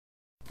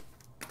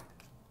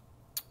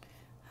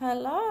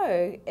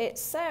Hello,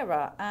 it's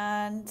Sarah,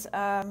 and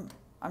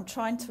I'm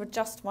trying to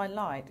adjust my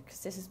light because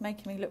this is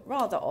making me look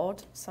rather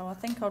odd, so I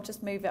think I'll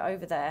just move it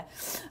over there.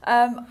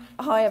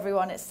 Hi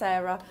everyone, it's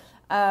Sarah.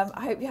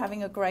 I hope you're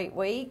having a great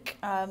week.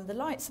 The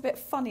light's a bit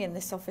funny in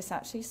this office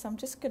actually, so I'm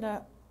just going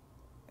to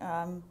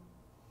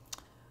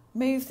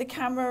move the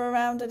camera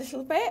around a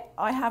little bit.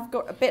 I have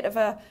got a bit of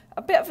a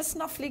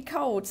snuffly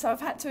cold, so I've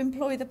had to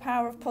employ the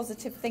power of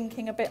positive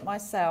thinking a bit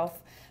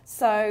myself.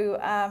 So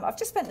I've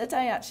just spent the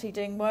day actually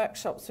doing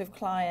workshops with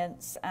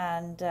clients,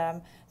 and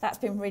that's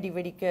been really,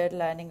 really good,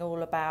 learning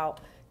all about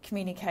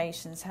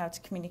communications, how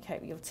to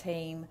communicate with your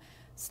team,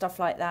 stuff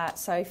like that.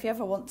 So if you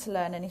ever want to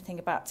learn anything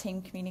about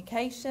team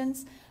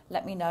communications,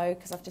 let me know,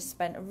 because I've just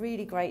spent a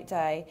really great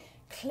day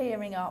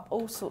clearing up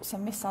all sorts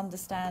of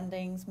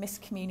misunderstandings,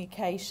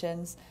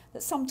 miscommunications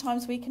that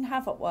sometimes we can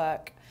have at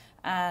work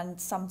and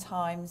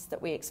sometimes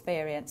that we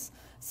experience.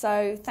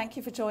 So thank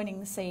you for joining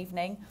this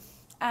evening.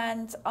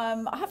 And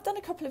I have done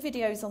a couple of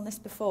videos on this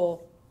before,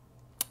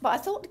 but I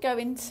thought to go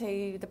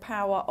into the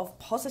power of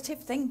positive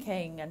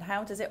thinking and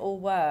how does it all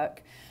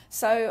work.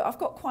 So I've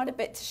got quite a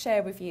bit to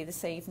share with you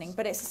this evening,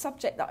 but it's a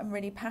subject that I'm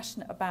really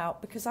passionate about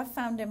because I've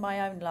found in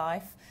my own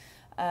life.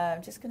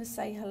 I'm just going to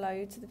say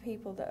hello to the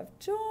people that have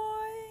joined.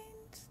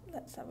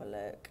 Let's have a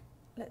look.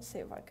 Let's see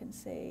if I can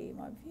see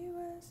my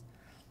viewers.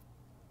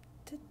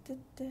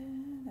 There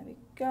we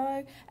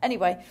go.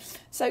 Anyway,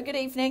 so good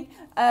evening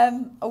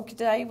or good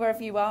day,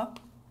 wherever you are.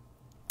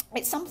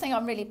 It's something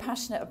I'm really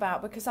passionate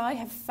about because I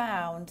have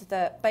found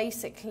that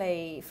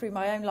basically through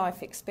my own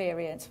life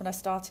experience, when I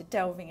started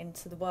delving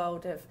into the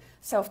world of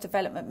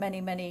self-development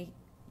many, many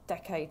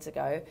decades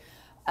ago,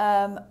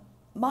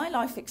 my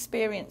life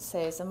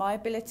experiences and my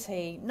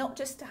ability not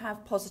just to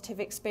have positive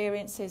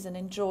experiences and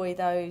enjoy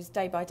those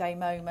day-by-day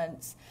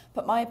moments,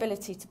 but my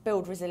ability to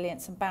build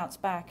resilience and bounce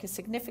back has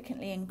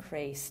significantly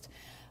increased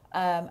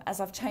as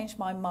I've changed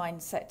my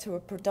mindset to a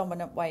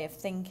predominant way of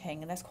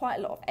thinking, and there's quite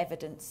a lot of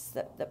evidence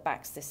that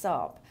backs this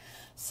up.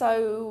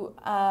 So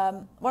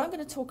what I'm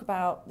going to talk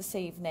about this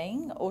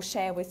evening or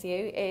share with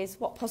you is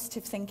what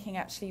positive thinking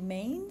actually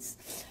means,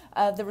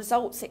 the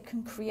results it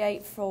can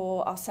create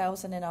for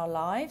ourselves and in our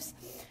lives,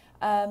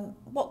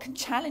 what can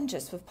challenge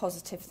us with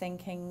positive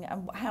thinking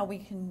and how we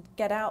can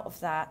get out of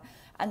that,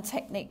 and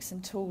techniques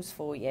and tools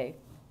for you.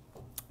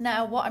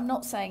 Now, what I'm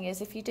not saying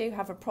is if you do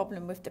have a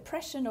problem with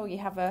depression or you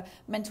have a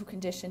mental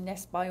condition,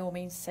 yes, by all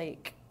means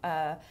seek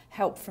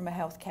help from a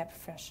healthcare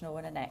professional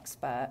and an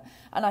expert.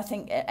 And I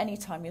think at any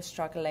time you're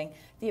struggling,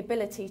 the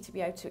ability to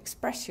be able to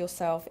express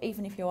yourself,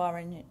 even if you are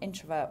an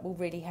introvert, will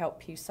really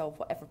help you solve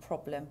whatever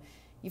problem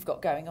you've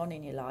got going on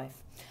in your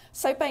life.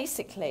 So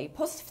basically,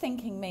 positive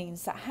thinking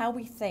means that how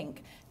we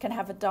think can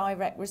have a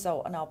direct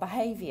result on our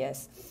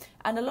behaviours.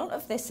 And a lot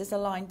of this is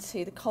aligned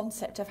to the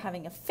concept of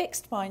having a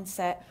fixed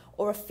mindset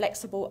or a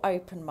flexible,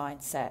 open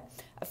mindset.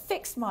 A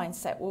fixed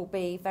mindset will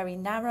be very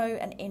narrow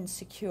and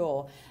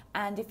insecure.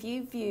 And if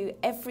you view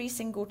every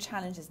single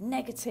challenge as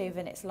negative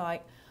and it's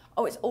like,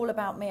 oh, it's all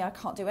about me, I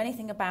can't do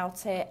anything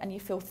about it, and you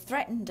feel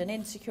threatened and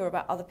insecure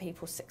about other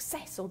people's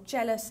success or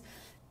jealous,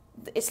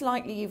 it's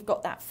likely you've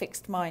got that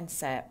fixed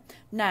mindset.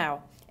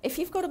 Now, if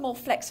you've got a more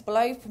flexible,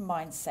 open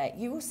mindset,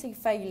 you will see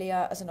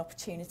failure as an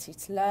opportunity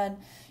to learn.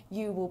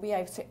 You will be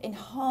able to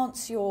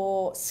enhance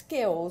your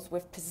skills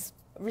with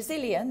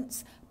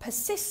resilience,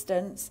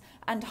 persistence,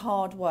 and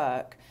hard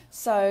work.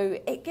 So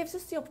it gives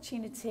us the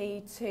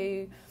opportunity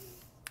to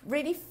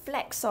really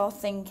flex our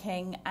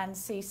thinking and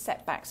see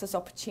setbacks as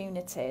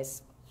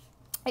opportunities.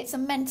 It's a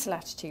mental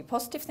attitude.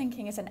 Positive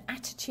thinking is an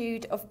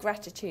attitude of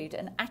gratitude,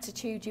 an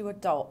attitude you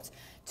adopt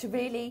to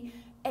really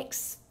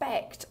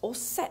expect or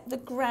set the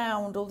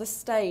ground or the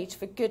stage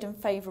for good and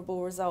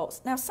favourable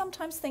results. Now,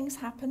 sometimes things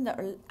happen that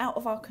are out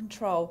of our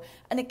control.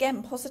 And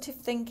again, positive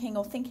thinking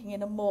or thinking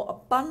in a more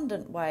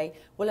abundant way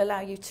will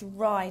allow you to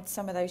ride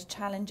some of those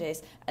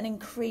challenges and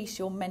increase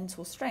your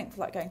mental strength,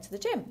 like going to the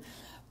gym.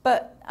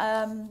 But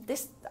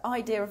this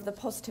idea of the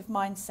positive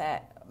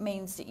mindset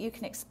means that you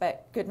can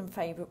expect good and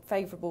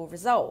favourable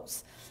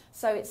results.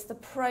 So it's the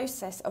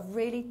process of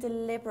really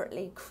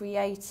deliberately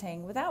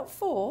creating without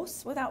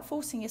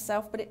forcing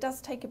yourself, but it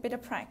does take a bit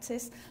of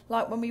practice.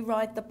 Like when we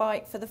ride the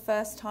bike for the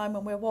first time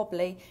and we're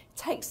wobbly, it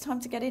takes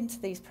time to get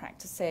into these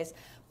practices,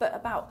 but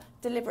about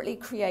deliberately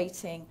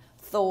creating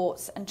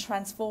thoughts and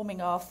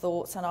transforming our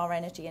thoughts and our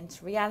energy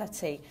into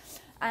reality.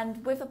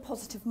 And with a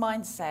positive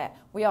mindset,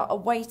 we are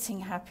awaiting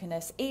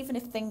happiness. Even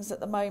if things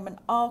at the moment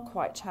are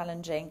quite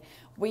challenging,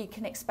 we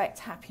can expect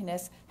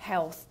happiness,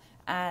 health,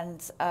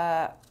 and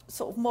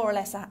sort of more or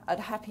less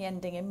a happy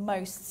ending in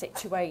most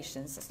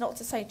situations. It's not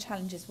to say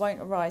challenges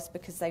won't arise,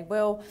 because they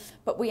will,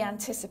 but we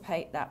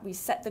anticipate that. We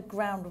set the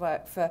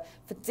groundwork for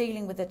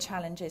dealing with the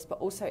challenges, but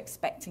also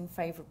expecting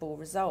favourable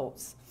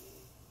results.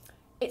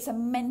 It's a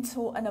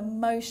mental and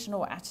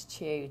emotional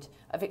attitude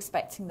of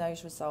expecting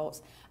those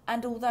results.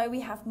 And although we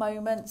have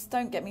moments,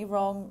 don't get me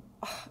wrong,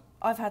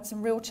 I've had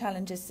some real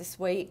challenges this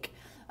week,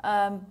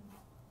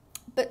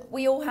 but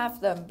we all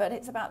have them. But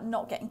it's about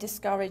not getting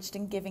discouraged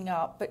and giving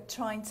up, but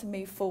trying to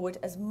move forward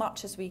as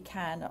much as we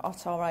can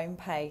at our own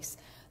pace.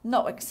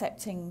 not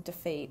accepting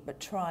defeat, but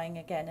trying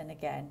again and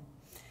again.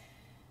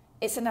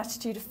 It's an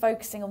attitude of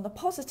focusing on the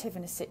positive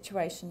in a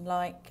situation,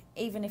 like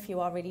even if you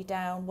are really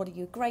down, what are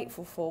you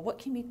grateful for? What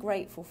can you be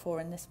grateful for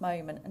in this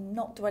moment? And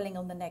not dwelling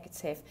on the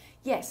negative.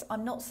 Yes,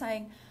 I'm not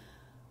saying,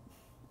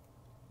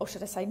 or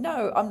should I say,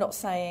 no, I'm not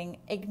saying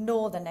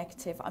ignore the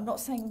negative. I'm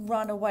not saying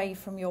run away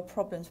from your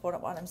problems.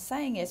 What I'm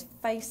saying is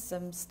face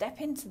them,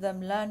 step into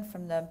them, learn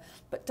from them,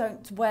 but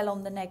don't dwell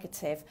on the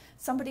negative.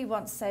 Somebody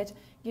once said,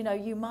 you know,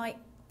 you might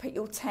put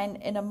your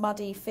tent in a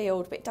muddy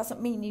field, but it doesn't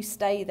mean you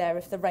stay there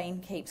if the rain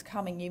keeps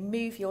coming. You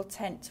move your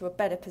tent to a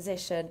better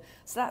position.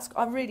 So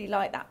I really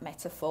like that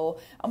metaphor.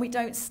 And we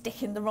don't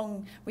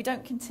we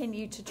don't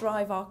continue to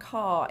drive our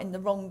car in the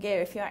wrong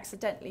gear. If you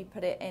accidentally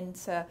put it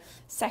into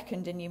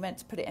second and you meant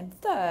to put it in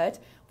third,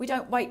 we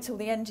don't wait till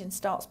the engine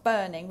starts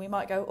burning. We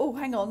might go, oh,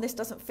 hang on, this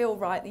doesn't feel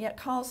right. The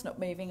car's not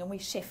moving, and we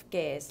shift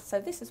gears. So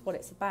this is what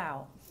it's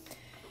about.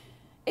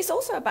 It's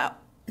also about,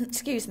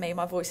 excuse me,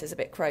 my voice is a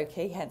bit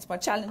croaky, hence my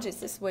challenges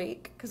this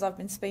week, because I've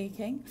been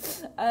speaking.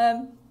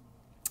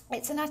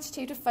 It's an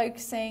attitude of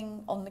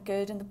focusing on the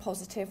good and the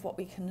positive, what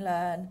we can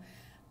learn.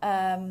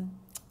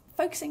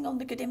 Focusing on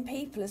the good in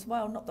people as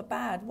well, not the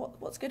bad.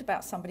 What's good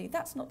about somebody?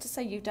 That's not to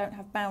say you don't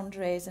have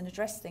boundaries and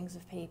address things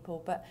with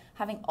people, but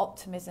having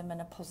optimism and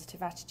a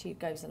positive attitude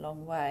goes a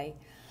long way.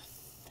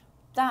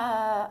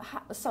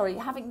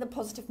 Having the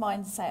positive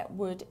mindset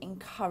would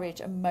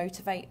encourage and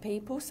motivate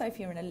people. So if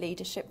you're in a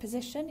leadership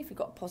position, if you've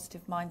got a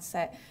positive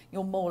mindset,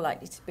 you're more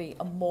likely to be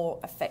a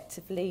more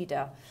effective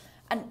leader.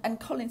 And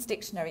Collins'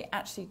 dictionary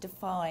actually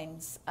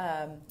defines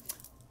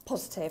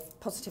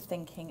positive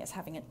thinking as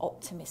having an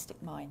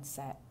optimistic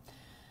mindset.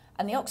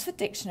 And the Oxford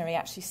Dictionary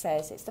actually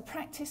says it's the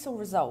practice or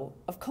result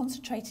of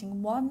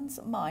concentrating one's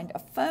mind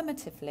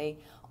affirmatively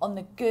on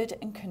the good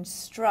and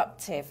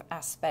constructive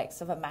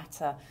aspects of a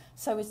matter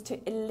so as to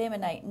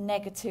eliminate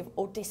negative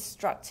or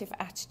destructive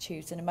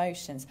attitudes and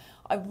emotions.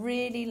 I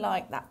really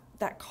like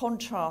that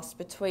contrast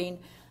between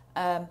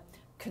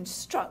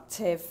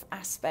constructive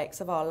aspects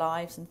of our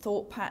lives and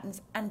thought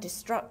patterns and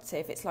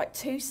destructive. It's like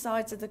two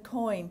sides of the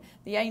coin,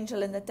 the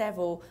angel and the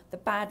devil, the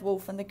bad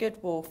wolf and the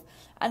good wolf.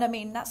 And I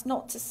mean, that's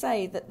not to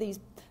say that these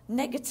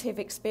negative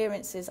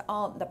experiences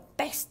aren't the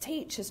best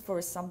teachers for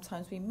us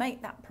sometimes. We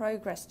make that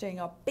progress during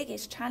our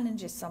biggest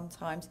challenges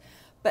sometimes,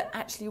 but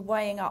actually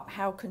weighing up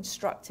how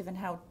constructive and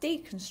how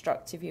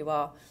deconstructive you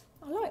are.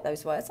 I like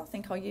those words. I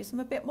think I'll use them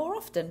a bit more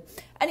often.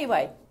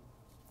 Anyway,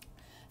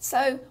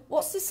 so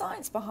what's the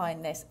science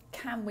behind this?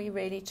 Can we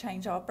really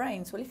change our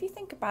brains? Well, if you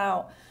think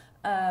about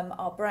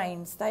our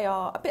brains, they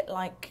are a bit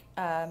like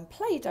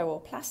Play-Doh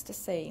or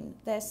plasticine.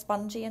 They're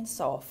spongy and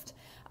soft.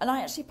 And I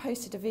actually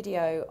posted a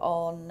video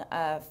on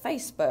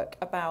Facebook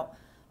about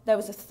there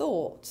was a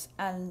thought,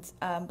 and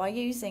by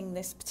using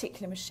this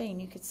particular machine,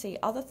 you could see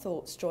other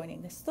thoughts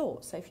joining this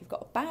thought. So if you've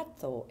got a bad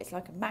thought, it's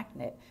like a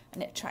magnet,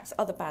 and it attracts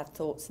other bad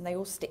thoughts, and they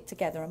all stick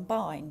together and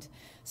bind.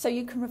 So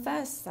you can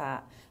reverse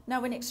that.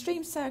 Now, in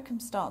extreme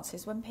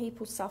circumstances, when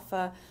people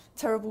suffer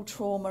terrible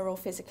trauma or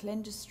physical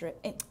injuries,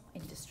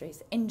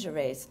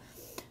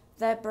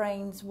 their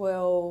brains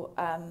will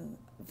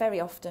very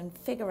often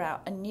figure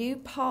out a new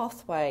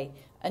pathway,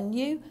 a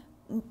new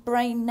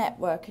brain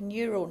network, a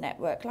neural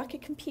network, like a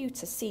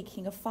computer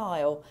seeking a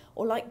file,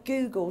 or like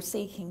Google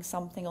seeking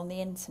something on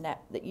the internet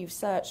that you've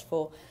searched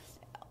for.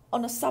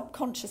 On a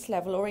subconscious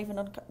level, or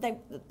even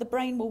the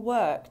brain will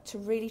work to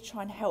really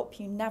try and help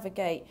you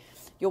navigate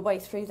your way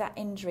through that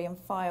injury and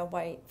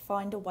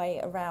find a way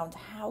around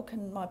how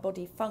can my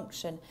body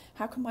function,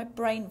 how can my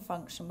brain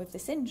function with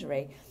this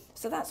injury.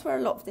 So that's where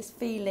a lot of this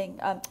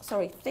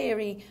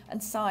theory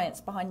and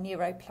science behind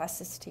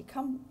neuroplasticity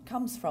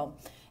comes from.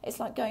 It's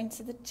like going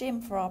to the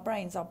gym for our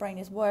brains. Our brain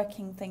is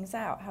working things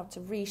out, how to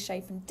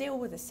reshape and deal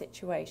with a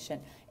situation.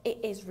 It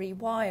is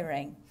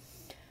rewiring.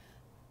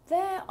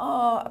 There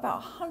are about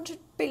 100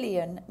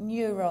 billion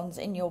neurons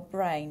in your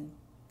brain.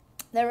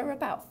 There are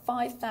about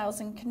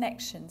 5,000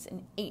 connections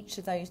in each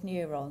of those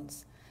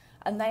neurons,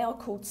 and they are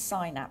called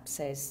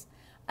synapses.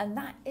 And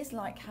that is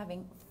like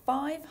having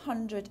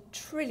 500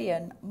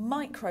 trillion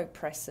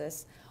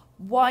microprocessors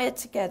wired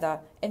together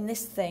in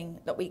this thing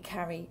that we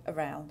carry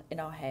around in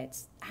our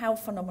heads. How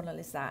phenomenal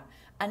is that?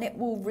 And it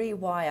will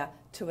rewire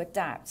to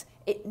adapt.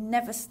 It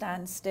never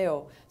stands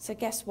still. So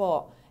guess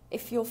what?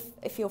 If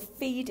you're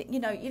feeding,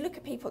 you look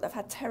at people that have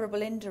had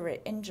terrible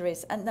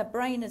injuries, and their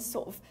brain has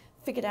sort of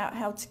figured out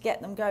how to get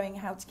them going,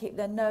 how to keep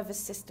their nervous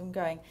system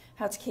going,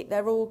 how to keep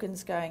their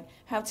organs going,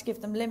 how to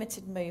give them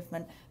limited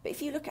movement. But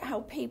if you look at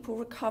how people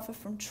recover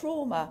from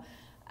trauma,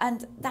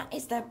 and that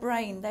is their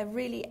brain, they're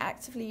really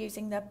actively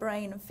using their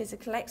brain and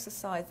physical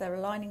exercise, they're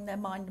aligning their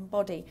mind and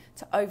body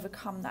to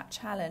overcome that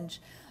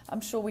challenge.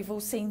 I'm sure we've all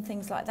seen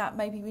things like that.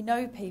 Maybe we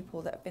know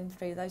people that have been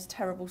through those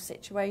terrible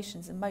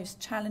situations and most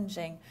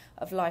challenging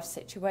of life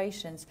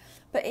situations.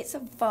 But it's a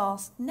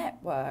vast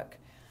network.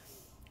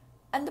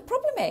 And the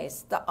problem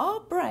is that our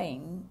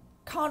brain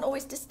can't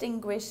always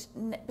distinguish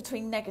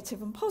between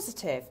negative and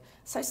positive.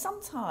 So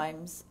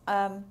sometimes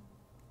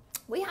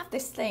we have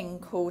this thing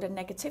called a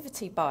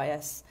negativity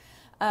bias.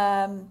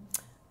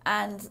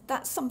 And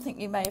that's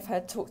something you may have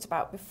heard talked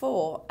about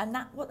before. And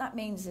what that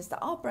means is that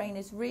our brain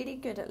is really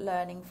good at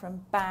learning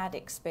from bad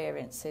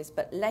experiences,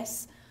 but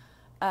less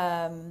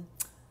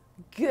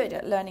good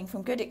at learning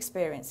from good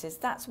experiences.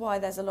 That's why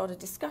there's a lot of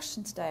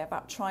discussion today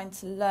about trying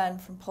to learn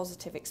from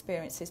positive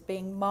experiences,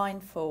 being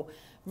mindful,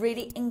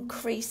 really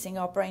increasing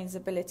our brain's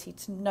ability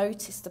to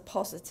notice the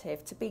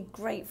positive, to be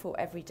grateful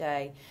every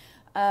day.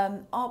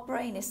 Our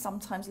brain is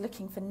sometimes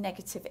looking for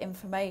negative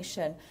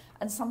information,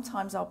 and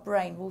sometimes our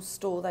brain will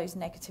store those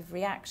negative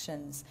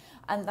reactions,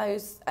 and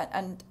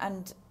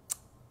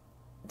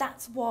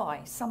that's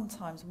why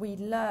sometimes we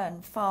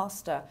learn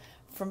faster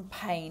from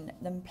pain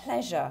than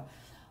pleasure.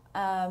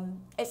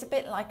 It's a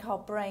bit like our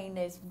brain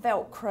is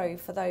Velcro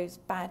for those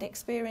bad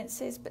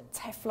experiences, but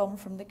Teflon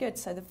from the good.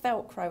 So the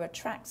Velcro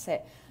attracts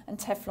it, and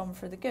Teflon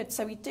for the good.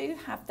 So we do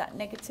have that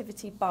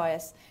negativity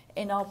bias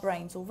in our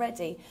brains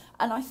already.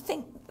 And I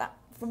think that,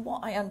 from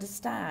what I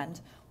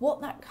understand, what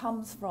that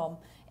comes from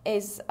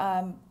is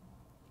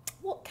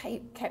what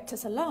kept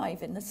us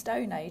alive in the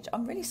Stone Age.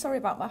 I'm really sorry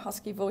about my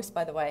husky voice,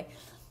 by the way.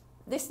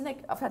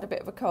 I've had a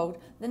bit of a cold.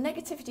 The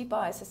negativity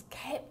bias has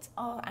kept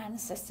our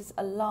ancestors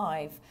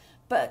alive.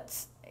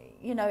 But,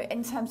 you know,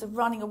 in terms of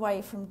running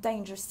away from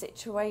dangerous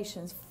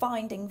situations,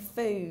 finding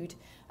food.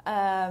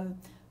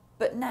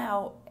 But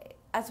now,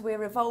 as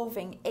we're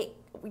evolving,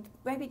 we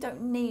maybe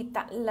don't need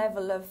that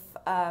level of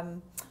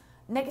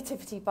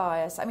negativity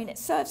bias. I mean, it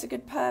serves a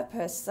good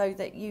purpose so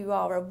that you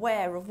are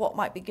aware of what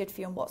might be good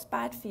for you and what's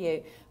bad for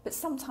you. But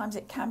sometimes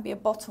it can be a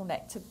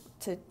bottleneck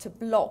to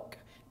block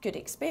good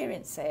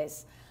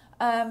experiences.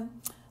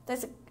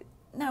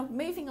 Now,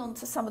 moving on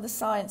to some of the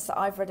science that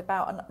I've read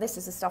about, and this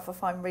is the stuff I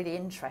find really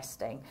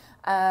interesting,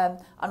 and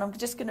I'm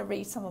just going to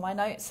read some of my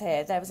notes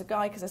here. There was a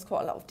guy, because there's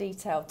quite a lot of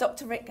detail,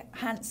 Dr. Rick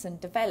Hanson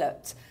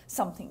developed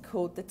something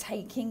called the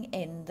Taking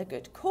in the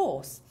Good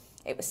course.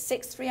 It was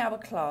 6 3-hour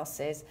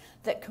classes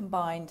that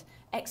combined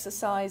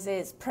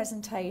exercises,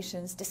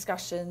 presentations,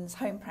 discussions,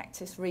 home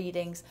practice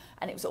readings,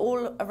 and it was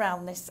all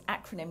around this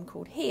acronym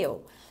called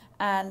HEAL.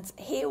 And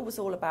HEAL was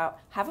all about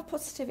have a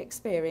positive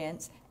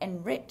experience,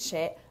 enrich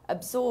it,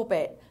 absorb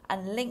it,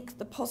 and link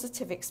the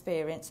positive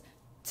experience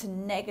to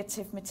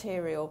negative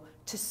material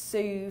to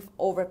soothe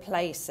or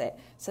replace it.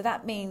 So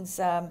that means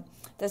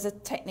there's a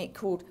technique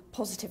called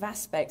positive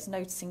aspects,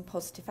 noticing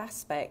positive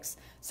aspects.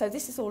 So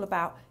this is all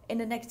about, in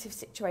a negative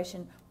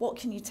situation, what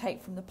can you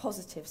take from the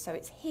positive? So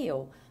it's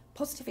HEAL,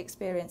 positive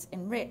experience,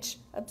 enrich,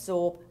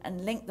 absorb,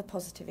 and link the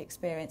positive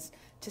experience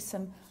to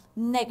some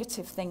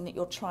negative thing that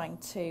you're trying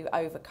to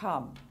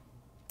overcome.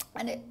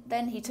 And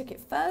then he took it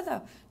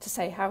further to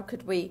say, how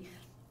could we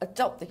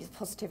adopt these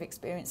positive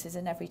experiences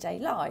in everyday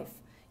life,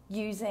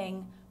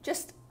 using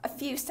just a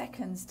few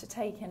seconds to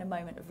take in a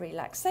moment of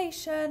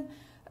relaxation,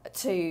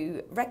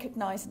 to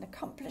recognise an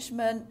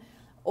accomplishment,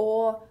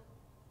 or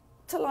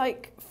to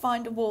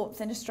find a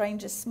warmth in a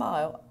stranger's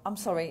smile. I'm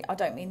sorry, I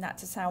don't mean that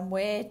to sound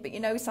weird, but you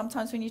know,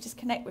 sometimes when you just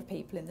connect with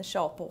people in the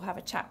shop or have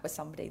a chat with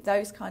somebody,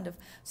 those kind of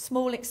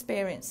small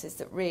experiences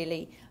that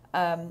really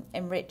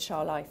enrich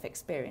our life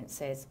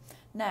experiences.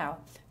 Now,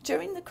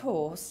 during the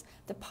course,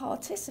 the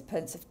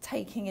participants of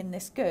Taking in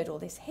this Good, or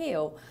this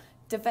HEAL,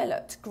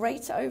 developed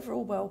greater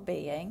overall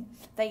well-being.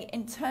 They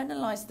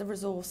internalised the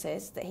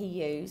resources that he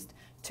used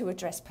to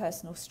address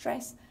personal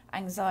stress,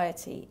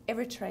 anxiety,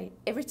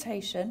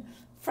 irritation,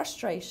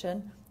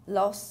 frustration,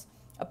 loss,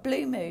 a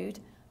blue mood,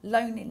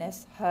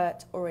 loneliness,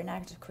 hurt, or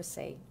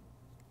inadequacy.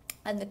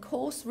 And the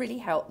course really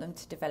helped them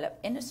to develop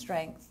inner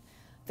strength,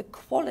 the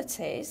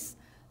qualities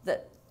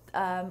that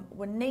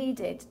were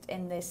needed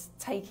in this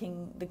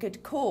Taking the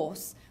Good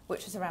course,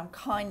 which was around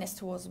kindness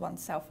towards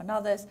oneself and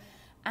others,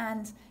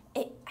 and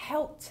it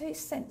helped to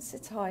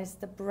sensitise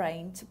the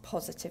brain to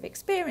positive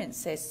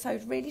experiences. So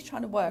really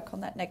trying to work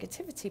on that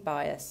negativity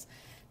bias.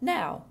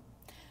 Now,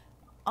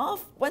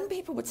 when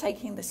people were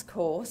taking this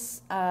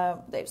course,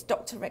 it was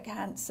Dr. Rick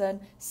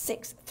Hanson,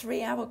 6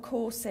 3-hour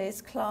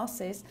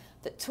classes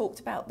that talked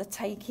about the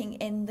taking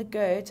in the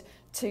good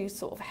to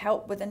sort of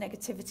help with the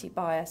negativity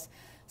bias.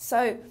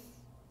 So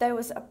there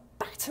was a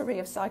battery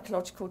of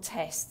psychological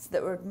tests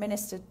that were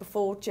administered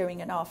before, during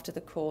and after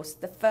the course,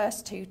 the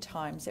first 2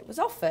 times it was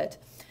offered.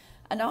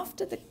 And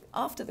after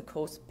the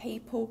course,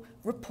 people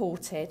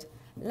reported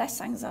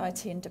less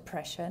anxiety and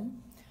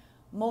depression,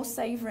 more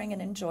savouring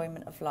and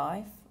enjoyment of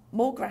life,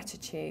 more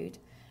gratitude,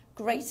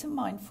 greater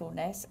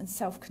mindfulness and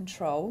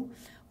self-control,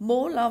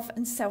 more love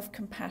and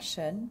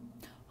self-compassion,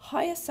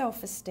 higher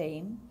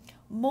self-esteem,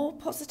 more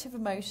positive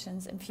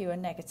emotions and fewer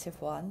negative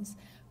ones,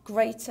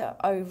 greater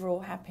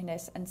overall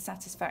happiness and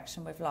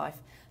satisfaction with life.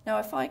 Now,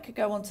 if I could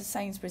go onto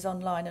Sainsbury's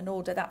online and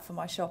order that for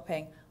my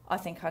shopping, I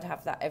think I'd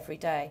have that every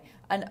day.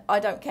 And I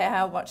don't care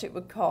how much it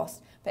would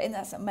cost. But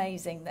that's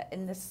amazing that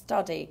in the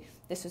study,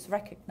 this was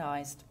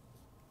recognised.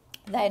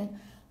 Then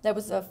there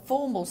was a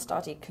formal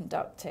study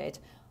conducted,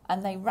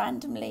 and they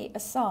randomly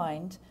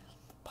assigned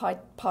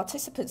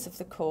participants of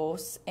the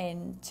course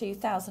in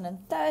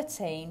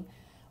 2013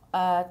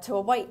 to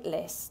a wait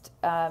list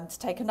to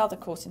take another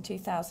course in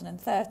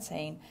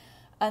 2013.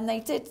 And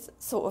they did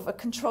sort of a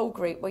control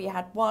group where you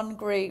had one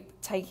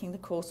group taking the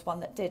course,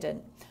 one that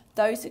didn't.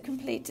 Those who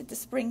completed the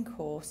spring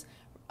course,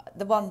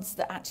 the ones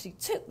that actually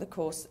took the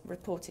course,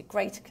 reported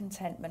greater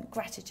contentment,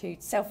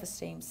 gratitude,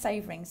 self-esteem,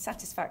 savouring,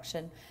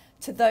 satisfaction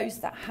to those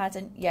that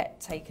hadn't yet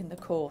taken the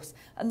course.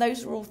 And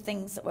those are all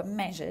things that were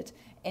measured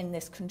in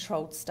this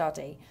controlled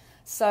study.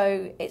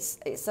 So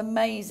it's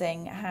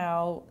amazing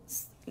how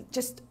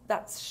just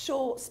that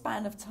short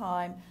span of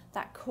time,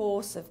 that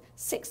course of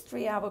 6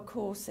 3-hour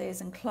courses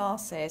and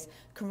classes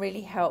can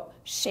really help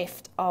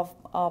shift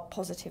our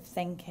positive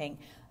thinking,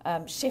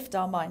 shift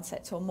our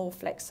mindset to a more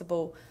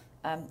flexible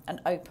and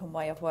open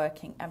way of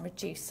working, and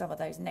reduce some of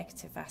those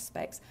negative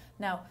aspects.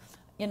 Now,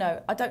 you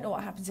know, I don't know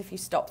what happens if you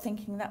stop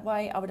thinking that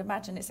way. I would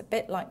imagine it's a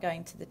bit like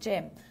going to the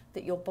gym,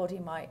 that your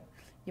body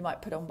you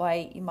might put on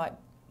weight, you might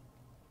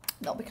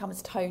not become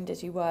as toned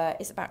as you were.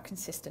 It's about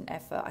consistent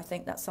effort. I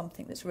think that's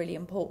something that's really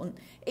important.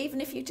 Even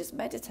if you just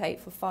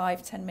meditate for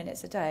 5-10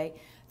 minutes a day,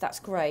 that's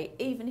great.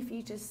 Even if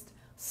you just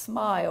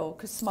smile,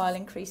 because smile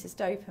increases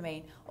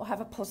dopamine, or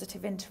have a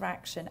positive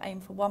interaction,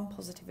 aim for one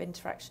positive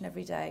interaction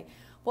every day.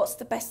 What's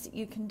the best that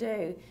you can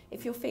do?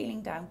 If you're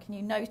feeling down, can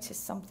you notice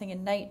something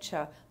in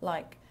nature,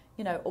 like,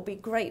 you know, or be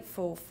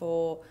grateful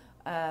for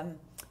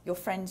your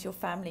friends, your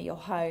family, your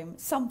home,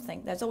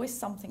 something. There's always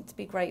something to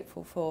be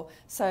grateful for.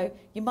 So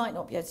you might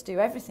not be able to do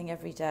everything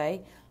every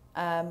day,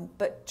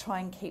 but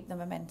try and keep the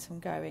momentum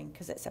going,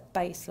 because it's a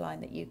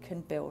baseline that you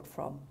can build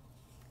from.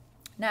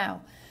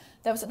 Now,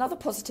 there was another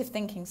positive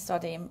thinking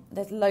study, and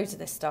there's loads of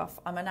this stuff.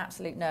 I'm an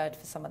absolute nerd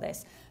for some of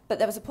this. But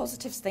there was a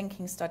positive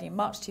thinking study in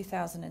March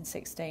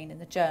 2016 in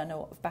the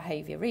Journal of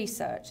Behaviour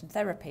Research and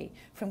Therapy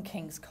from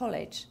King's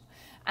College.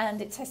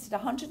 And it tested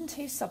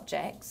 102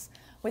 subjects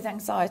with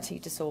anxiety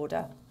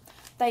disorder.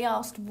 They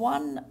asked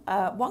one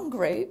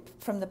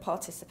group from the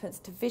participants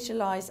to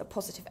visualise a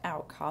positive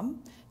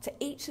outcome to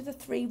each of the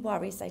 3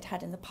 worries they'd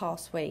had in the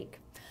past week.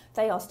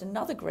 They asked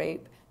another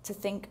group to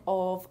think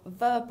of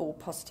verbal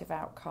positive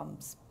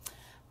outcomes,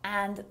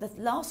 and the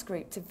last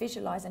group to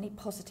visualise any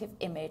positive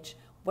image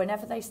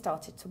whenever they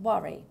started to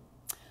worry.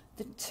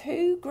 The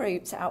 2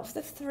 groups out of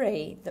the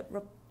 3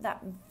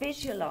 that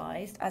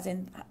visualised, as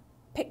in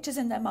pictures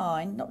in their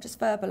mind, not just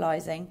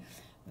verbalising,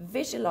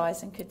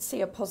 visualised and could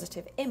see a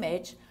positive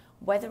image,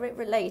 whether it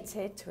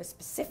related to a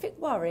specific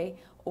worry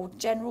or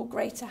general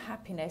greater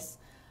happiness,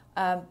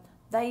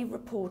 they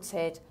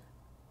reported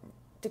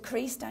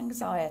decreased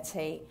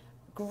anxiety,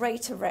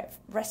 greater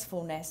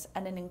restfulness,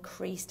 and an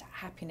increased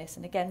happiness.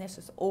 And again, this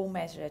was all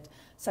measured.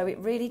 So it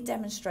really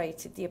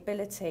demonstrated the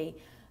ability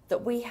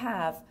that we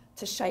have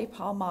to shape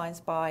our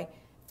minds by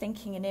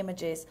thinking in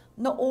images.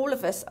 Not all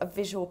of us are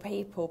visual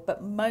people,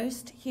 but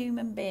most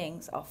human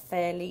beings are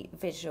fairly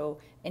visual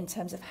in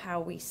terms of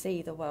how we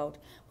see the world.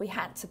 We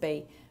had to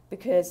be,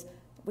 because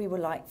we were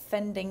like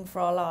fending for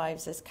our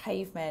lives as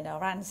cavemen,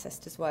 our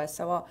ancestors were.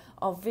 So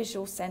our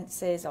visual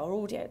senses, our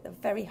audio, they're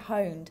very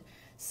honed.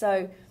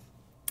 So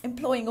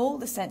employing all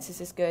the senses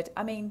is good.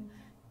 I mean,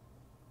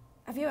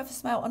 have you ever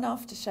smelt an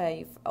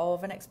aftershave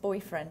of an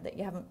ex-boyfriend that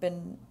you haven't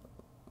been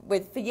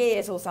with for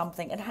years or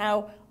something, and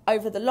how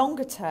over the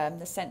longer term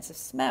the sense of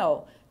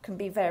smell can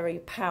be very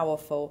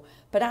powerful?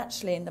 But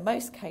actually, in the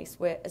most case,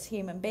 we're, as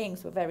human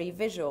beings, we're very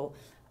visual.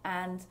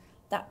 And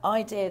that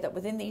idea that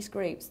within these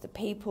groups, the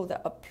people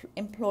that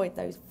employed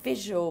those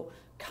visual,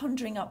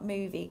 conjuring up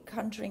movie,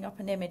 conjuring up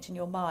an image in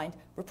your mind,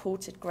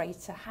 reported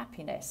greater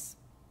happiness.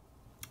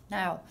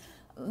 Now,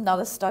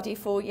 another study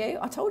for you.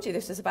 I told you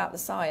this was about the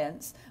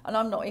science, and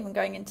I'm not even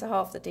going into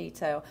half the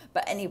detail.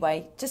 But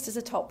anyway, just as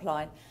a top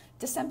line,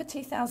 December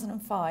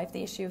 2005,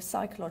 the issue of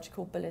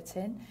Psychological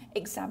Bulletin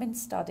examined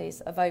studies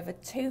of over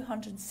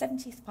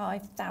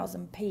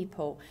 275,000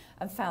 people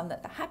and found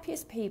that the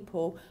happiest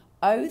people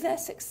owe their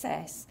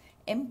success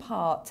in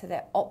part to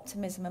their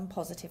optimism and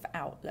positive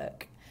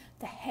outlook.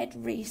 The head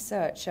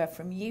researcher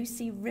from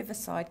UC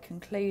Riverside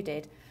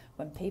concluded,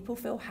 when people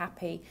feel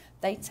happy,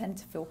 they tend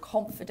to feel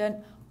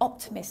confident,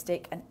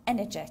 optimistic and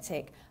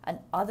energetic, and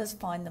others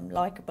find them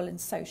likeable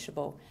and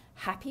sociable.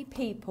 Happy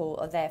people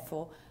are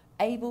therefore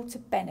able to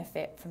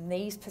benefit from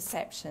these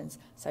perceptions.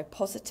 So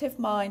positive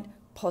mind,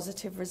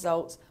 positive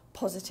results,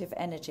 positive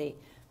energy.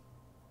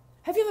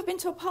 Have you ever been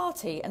to a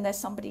party and there's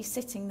somebody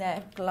sitting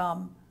there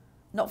glum,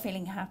 not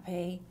feeling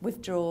happy,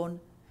 withdrawn?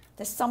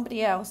 There's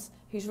somebody else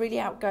who's really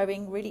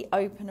outgoing, really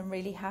open and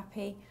really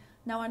happy.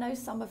 Now, I know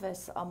some of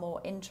us are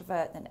more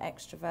introvert than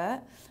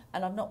extrovert,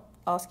 and I'm not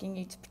asking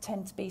you to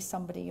pretend to be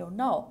somebody you're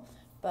not,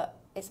 but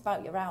it's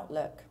about your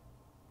outlook.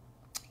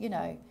 You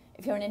know,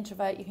 if you're an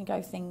introvert, you can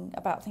go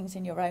about things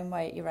in your own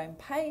way, at your own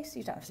pace.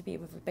 You don't have to be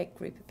with a big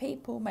group of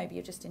people. Maybe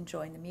you're just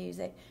enjoying the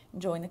music,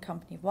 enjoying the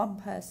company of one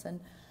person.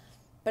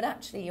 But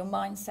actually, your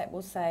mindset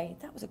will say,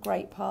 that was a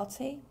great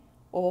party,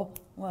 or,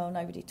 well,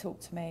 nobody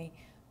talked to me,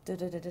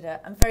 da-da-da-da-da.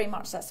 And very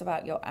much that's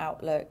about your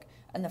outlook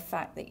and the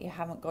fact that you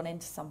haven't gone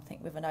into something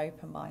with an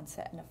open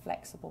mindset and a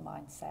flexible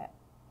mindset.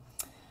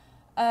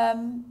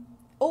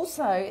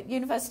 Also,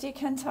 University of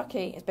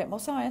Kentucky, it's a bit more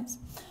science,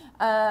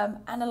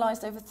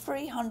 analysed over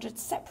 300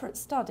 separate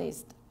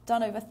studies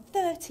done over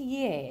 30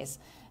 years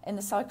in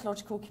the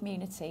psychological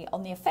community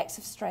on the effects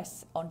of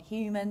stress on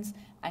humans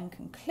and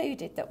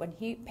concluded that when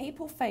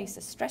people face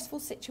a stressful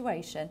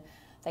situation,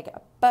 they get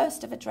a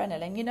burst of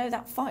adrenaline, you know,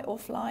 that fight or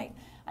flight,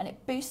 and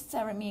it boosts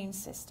their immune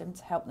system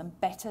to help them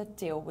better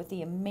deal with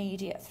the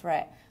immediate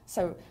threat.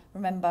 So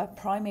remember,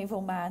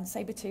 primeval man,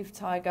 saber-toothed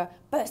tiger,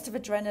 burst of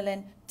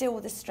adrenaline, deal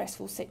with a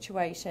stressful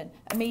situation,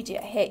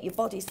 immediate hit, your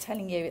body's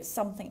telling you it's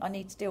something I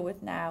need to deal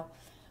with now.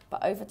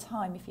 But over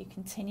time, if you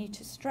continue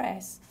to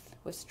stress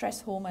with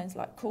stress hormones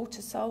like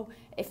cortisol,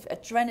 if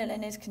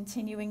adrenaline is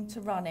continuing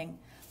to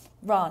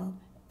run,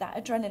 that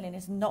adrenaline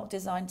is not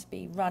designed to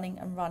be running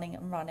and running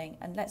and running.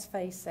 And let's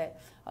face it,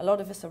 a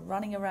lot of us are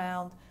running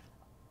around.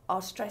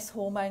 Our stress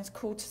hormones,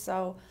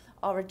 cortisol,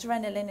 our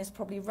adrenaline is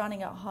probably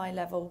running at a high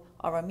level.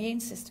 Our immune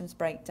systems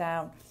break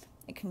down.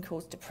 It can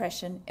cause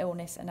depression,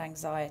 illness and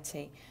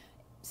anxiety.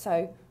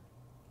 So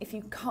if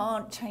you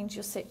can't change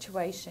your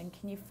situation,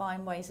 can you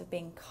find ways of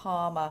being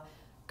calmer,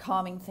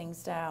 calming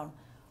things down,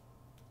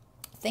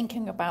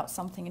 thinking about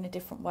something in a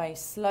different way,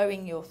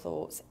 slowing your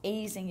thoughts,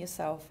 easing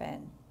yourself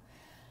in?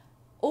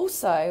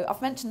 Also,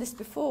 I've mentioned this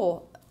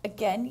before,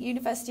 again,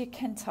 University of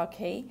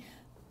Kentucky,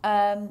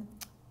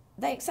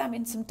 they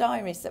examined some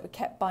diaries that were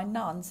kept by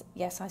nuns,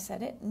 yes, I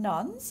said it,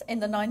 nuns, in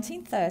the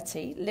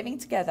 1930s, living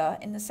together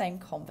in the same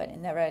convent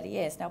in their early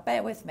years. Now,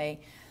 bear with me.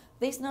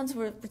 These nuns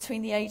were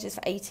between the ages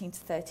of 18 to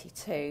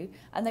 32,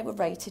 and they were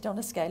rated on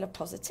a scale of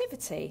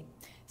positivity.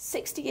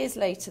 60 years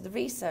later, the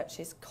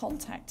researchers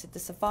contacted the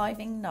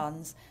surviving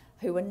nuns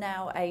who were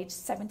now aged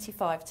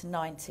 75 to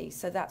 90,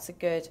 so that's a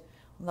good...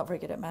 I'm not very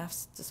good at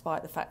maths,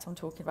 despite the fact I'm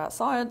talking about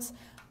science.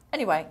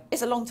 Anyway,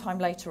 it's a long time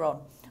later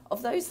on.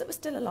 Of those that were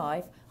still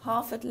alive,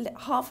 half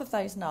of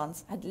those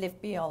nuns had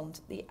lived beyond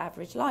the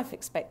average life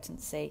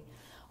expectancy.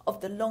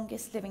 Of the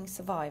longest living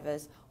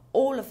survivors,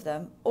 all of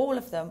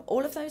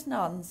those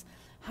nuns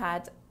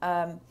had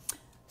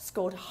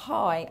scored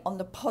high on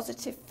the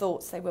positive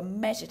thoughts they were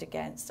measured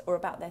against, or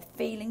about their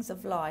feelings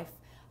of life.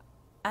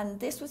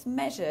 And this was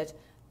measured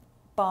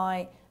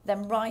by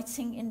them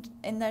writing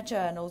in their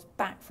journals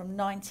back from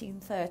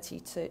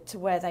 1930 to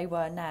where they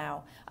were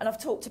now. And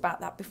I've talked about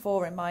that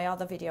before in my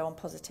other video on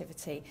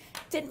positivity.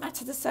 It didn't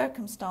matter the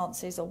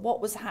circumstances or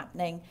what was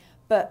happening,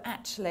 but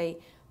actually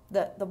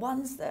the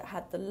ones that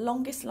had the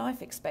longest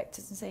life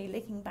expectancy,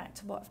 linking back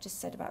to what I've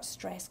just said about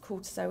stress,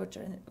 cortisol,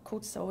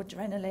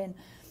 adrenaline,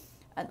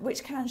 and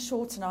which can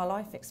shorten our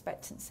life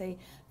expectancy,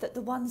 that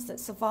the ones that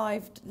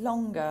survived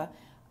longer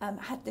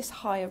had this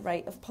higher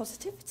rate of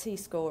positivity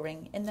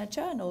scoring in their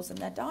journals and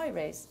their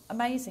diaries.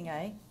 Amazing,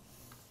 eh?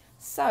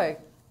 So,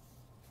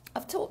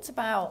 I've talked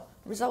about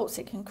results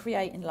it can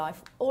create in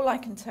life. All I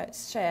can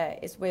share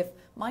is with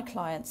my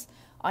clients.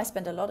 I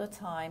spend a lot of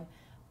time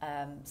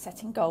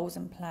setting goals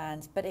and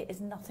plans, but it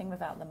is nothing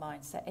without the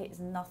mindset. It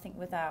is nothing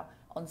without,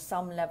 on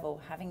some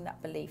level, having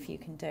that belief you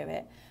can do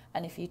it.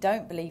 And if you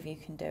don't believe you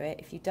can do it,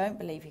 if you don't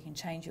believe you can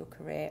change your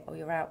career or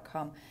your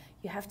outcome,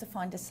 you have to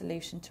find a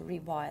solution to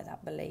rewire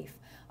that belief.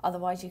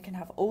 Otherwise, you can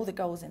have all the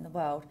goals in the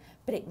world,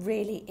 but it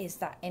really is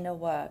that inner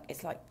work.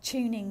 It's like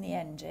tuning the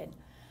engine.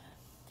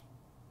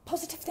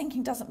 Positive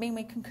thinking doesn't mean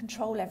we can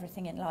control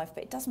everything in life,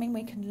 but it does mean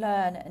we can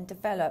learn and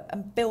develop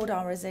and build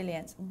our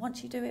resilience. And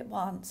once you do it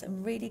once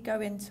and really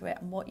go into it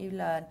and what you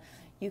learn,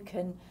 you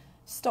can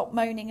stop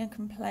moaning and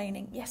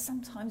complaining. Yes,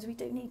 sometimes we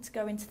do need to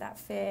go into that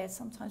fear.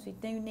 Sometimes we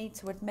do need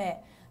to admit,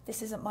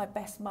 this isn't my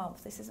best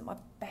month. This isn't my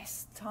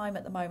best time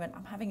at the moment.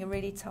 I'm having a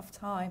really tough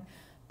time.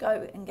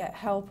 Go and get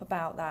help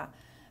about that.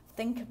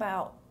 Think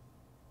about,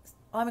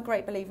 I'm a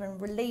great believer in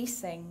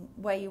releasing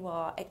where you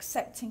are,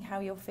 accepting how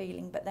you're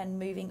feeling, but then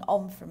moving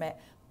on from it.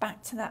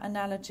 Back to that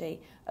analogy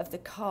of the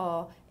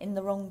car in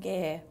the wrong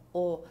gear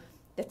or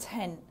the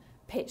tent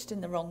pitched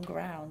in the wrong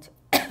ground.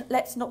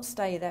 Let's not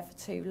stay there for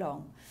too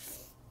long.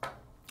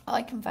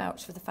 I can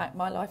vouch for the fact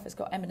my life has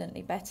got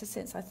eminently better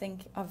since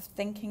I'm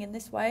thinking in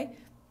this way.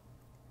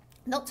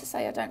 Not to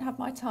say I don't have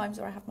my times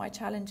or I have my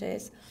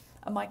challenges,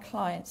 and my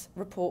clients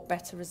report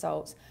better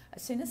results.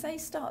 As soon as they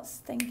start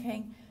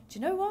thinking, do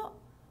you know what?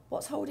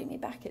 What's holding me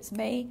back? It's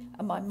me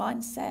and my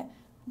mindset.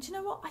 And do you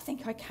know what? I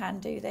think I can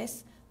do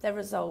this. Their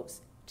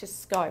results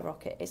just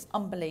skyrocket. It's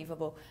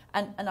unbelievable.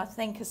 And I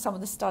think, as some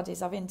of the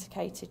studies I've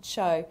indicated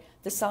show,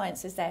 the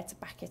science is there to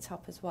back it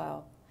up as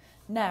well.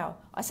 Now,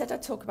 I said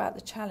I'd talk about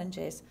the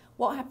challenges.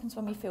 What happens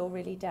when we feel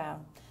really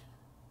down?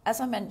 As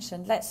I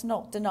mentioned, let's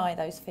not deny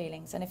those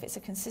feelings. And if it's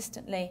a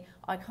consistently,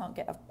 I can't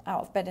get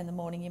out of bed in the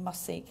morning, you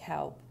must seek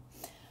help.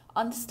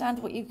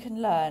 Understand what you can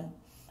learn.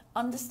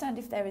 Understand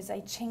if there is a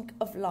chink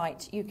of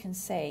light you can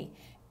see.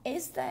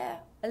 Is there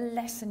a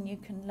lesson you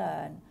can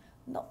learn?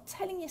 Not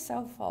telling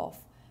yourself off,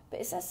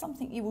 but is there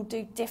something you will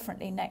do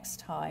differently next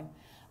time?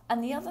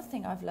 And the other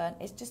thing I've learned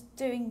is just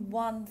doing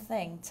one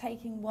thing,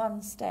 taking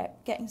one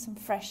step, getting some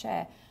fresh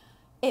air.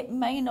 It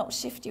may not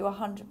shift you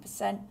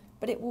 100%,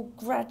 but it will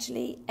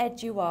gradually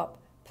edge you up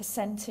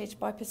percentage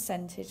by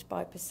percentage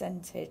by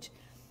percentage.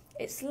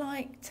 It's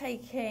like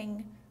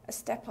taking a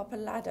step up a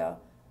ladder.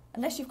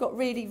 Unless you've got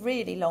really,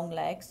 really long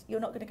legs, you're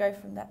not going to go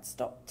from that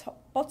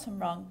bottom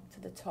rung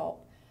to the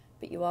top,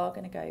 but you are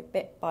going to go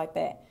bit by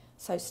bit.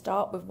 So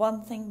start with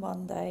one thing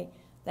one day,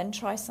 then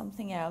try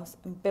something else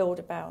and build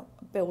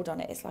on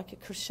it. It's like a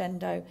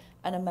crescendo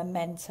and a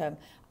momentum.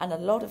 And a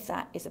lot of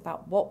that is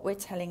about what we're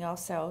telling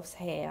ourselves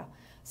here.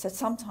 So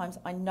sometimes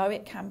I know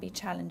it can be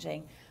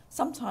challenging.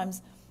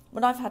 Sometimes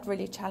when I've had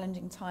really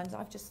challenging times,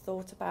 I've just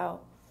thought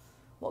about,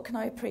 what can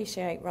I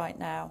appreciate right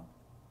now?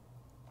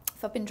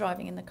 If I've been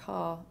driving in the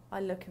car, I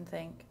look and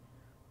think,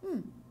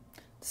 the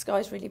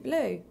sky's really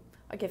blue.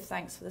 I give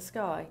thanks for the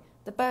sky.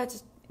 The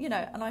birds,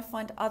 and I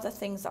find other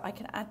things that I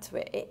can add to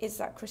it. It is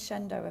that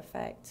crescendo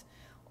effect.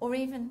 Or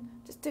even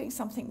just doing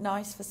something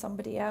nice for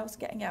somebody else,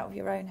 getting out of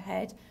your own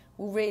head,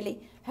 will really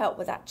help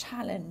with that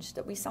challenge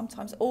that we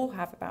sometimes all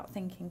have about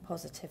thinking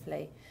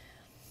positively.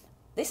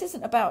 This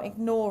isn't about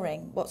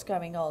ignoring what's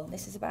going on.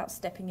 This is about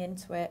stepping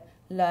into it,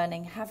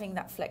 learning, having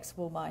that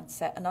flexible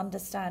mindset and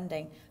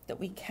understanding that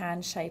we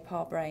can shape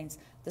our brains.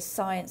 The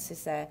science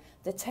is there,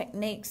 the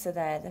techniques are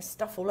there, there's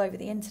stuff all over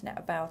the internet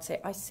about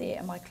it. I see it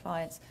in my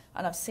clients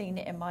and I've seen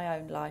it in my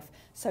own life.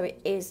 So it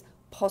is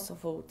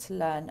possible to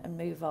learn and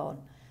move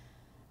on.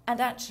 And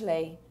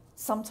actually,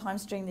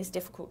 sometimes during these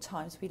difficult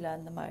times, we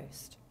learn the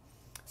most.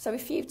 So a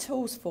few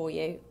tools for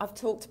you. I've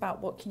talked about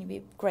what can you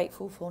be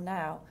grateful for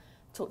now.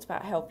 Talked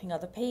about helping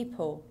other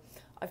people.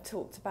 I've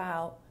talked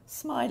about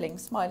smiling.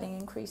 Smiling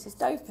increases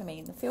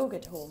dopamine, the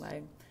feel-good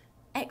hormone.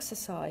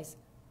 Exercise,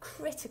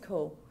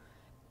 critical.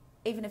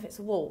 Even if it's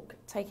a walk,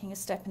 taking a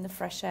step in the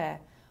fresh air.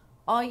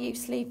 Are you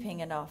sleeping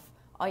enough?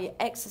 Are you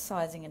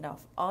exercising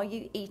enough? Are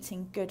you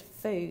eating good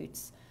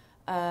foods?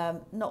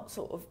 Not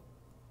sort of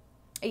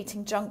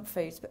eating junk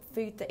foods, but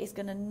food that is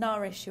going to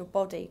nourish your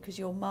body, because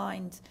your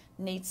mind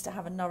needs to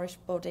have a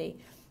nourished body.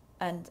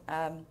 And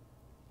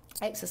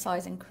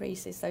exercise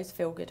increases those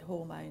feel-good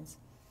hormones.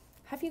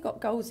 Have you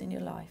got goals in your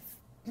life?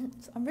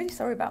 I'm really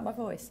sorry about my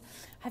voice.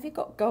 Have you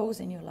got goals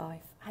in your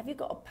life? Have you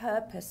got a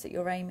purpose that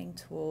you're aiming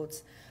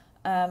towards?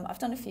 I've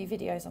done a few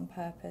videos on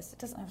purpose. It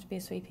doesn't have to be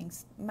a sweeping,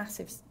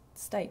 massive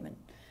statement.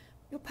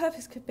 Your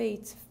purpose could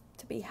be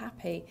to be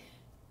happy.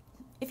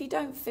 If you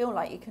don't feel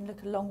like you can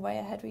look a long way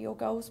ahead with your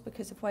goals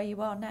because of where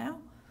you are now,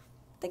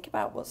 think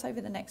about what's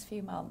over the next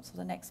few months or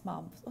the next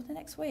month or the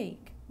next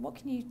week. What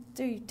can you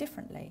do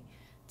differently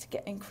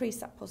to increase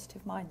that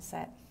positive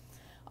mindset?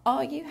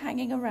 Are you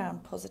hanging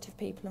around positive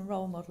people and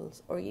role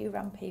models, or are you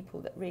around people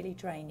that really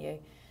drain you?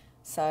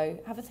 So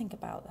have a think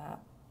about that.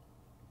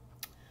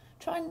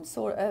 Try and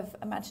sort of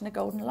imagine a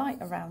golden light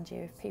around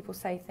you. If people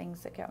say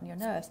things that get on your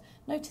nerves,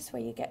 notice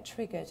where you get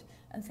triggered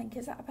and think,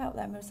 is that about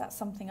them, or is that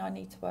something I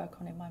need to work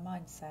on in my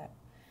mindset?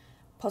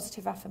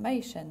 Positive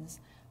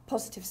affirmations,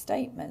 positive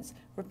statements,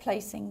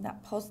 replacing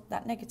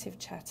that negative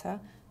chatter,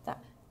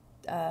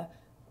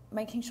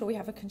 making sure we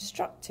have a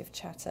constructive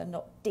chatter,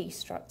 not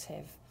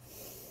destructive.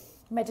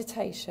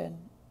 Meditation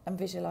and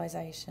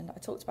visualization. I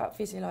talked about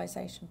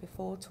visualization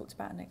before, talked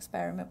about an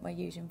experiment where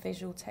using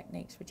visual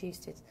techniques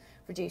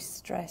reduced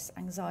stress,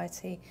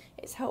 anxiety.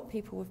 It's helped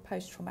people with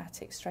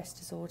post-traumatic stress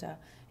disorder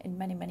in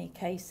many, many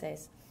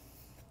cases.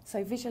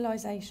 So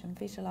visualization.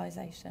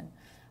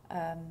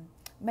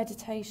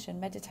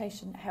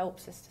 Meditation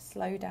helps us to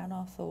slow down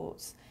our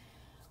thoughts.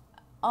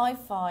 I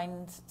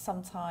find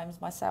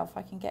sometimes myself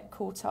I can get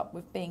caught up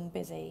with being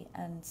busy,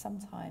 and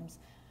sometimes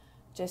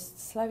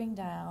just slowing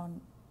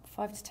down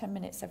 5 to 10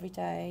 minutes every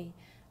day,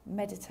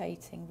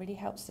 meditating really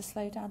helps to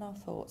slow down our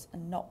thoughts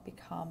and not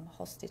become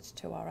hostage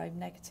to our own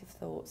negative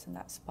thoughts and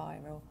that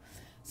spiral.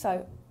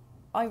 So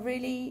I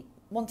really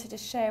wanted to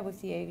share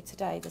with you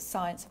today the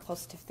science of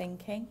positive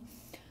thinking.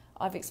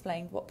 I've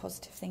explained what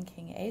positive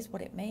thinking is,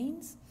 what it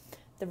means,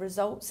 the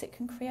results it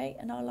can create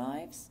in our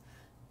lives,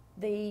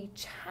 the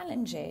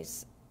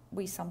challenges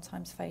we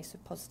sometimes face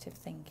with positive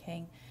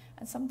thinking,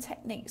 and some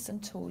techniques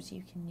and tools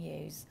you can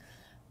use.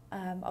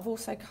 I've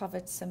also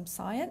covered some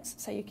science,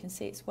 so you can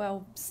see it's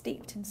well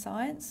steeped in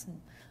science, and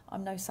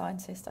I'm no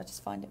scientist, I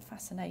just find it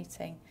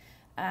fascinating.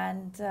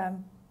 And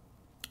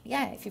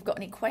if you've got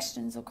any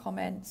questions or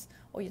comments,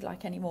 or you'd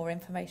like any more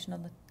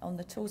information on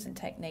the tools and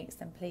techniques,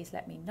 then please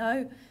let me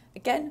know.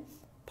 Again,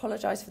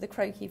 apologise for the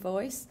croaky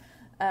voice.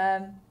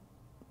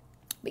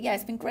 But yeah,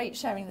 it's been great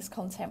sharing this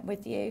content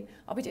with you.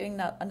 I'll be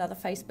doing another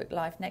Facebook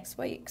Live next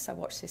week, so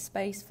watch this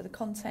space for the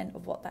content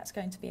of what that's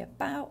going to be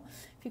about.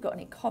 If you've got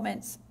any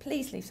comments,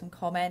 please leave some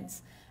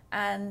comments.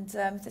 And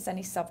if there's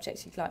any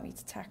subjects you'd like me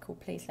to tackle,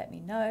 please let me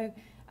know.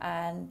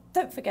 And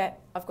don't forget,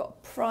 I've got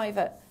a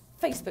private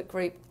Facebook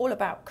group all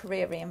about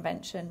career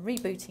reinvention,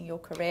 rebooting your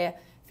career.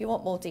 If you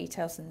want more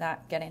details than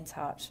that, get in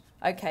touch.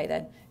 Okay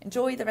then,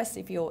 enjoy the rest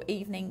of your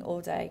evening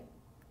or day.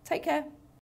 Take care.